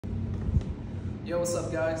Yo, what's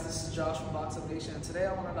up guys? This is Josh from Box Up Nation, and today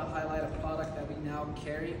I wanted to highlight a product that we now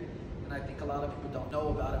carry, and I think a lot of people don't know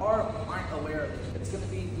about it or aren't aware of it. It's going to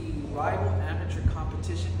be the Rival Amateur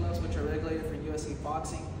competition gloves, which are regulated for USA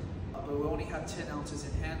boxing, but we only have 10 ounces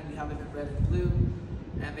in hand, and we have them in red and blue,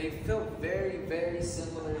 and they feel very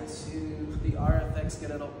similar to the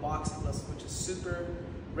RFX boxing gloves, which is super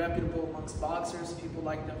reputable amongst boxers. People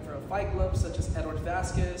like them for a fight glove, such as Edward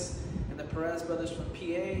Vasquez and the Perez brothers from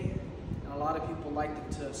PA. A lot of people like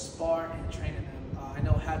them to spar and train in them. I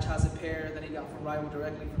know Hatch has a pair that he got from Rival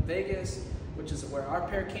directly from Vegas, which is where our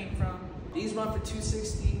pair came from. These run for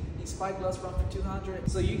 $260. These fight gloves run for $200.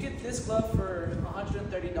 So you get this glove for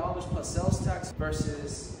 $130 plus sales tax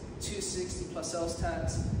versus $260 plus sales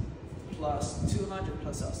tax plus $200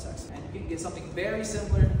 plus sales tax. And you can get something very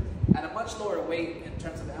similar at a much lower weight in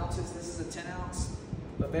terms of ounces. This is a 10 ounce,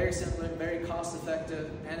 but very similar, very cost effective,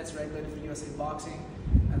 and it's regulated for USA boxing.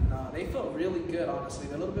 And they feel really good, honestly.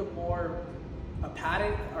 They're a little bit more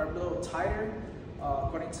padded, or a little tighter,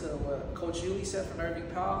 according to what Coach Yuli said from Irving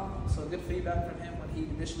Powell. So good feedback from him when he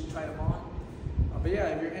initially tried them on. But yeah,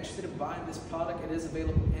 if you're interested in buying this product, it is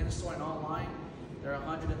available in store and online. They're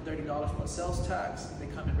 $130 plus sales tax. They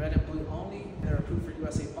come in red and blue only. They're approved for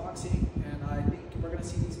USA boxing, and I think we're going to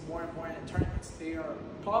see these more and more in tournaments. They are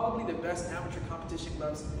probably the best amateur competition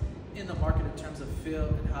gloves in the market in terms of feel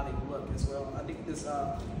and how they look as well. I think this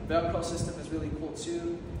Velcro system is really cool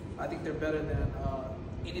too. I think they're better than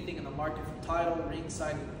anything in the market from Tidal,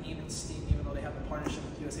 Ringside, and even Steam, even though they have a partnership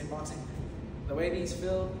with USA Boxing. The way these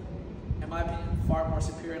feel, in my opinion, far more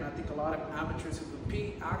superior, and I think a lot of amateurs who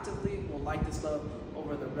compete actively will like this glove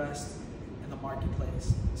over the rest in the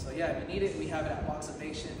marketplace. So yeah, if you need it, we have it at Box Up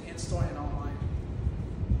Nation, in store and online.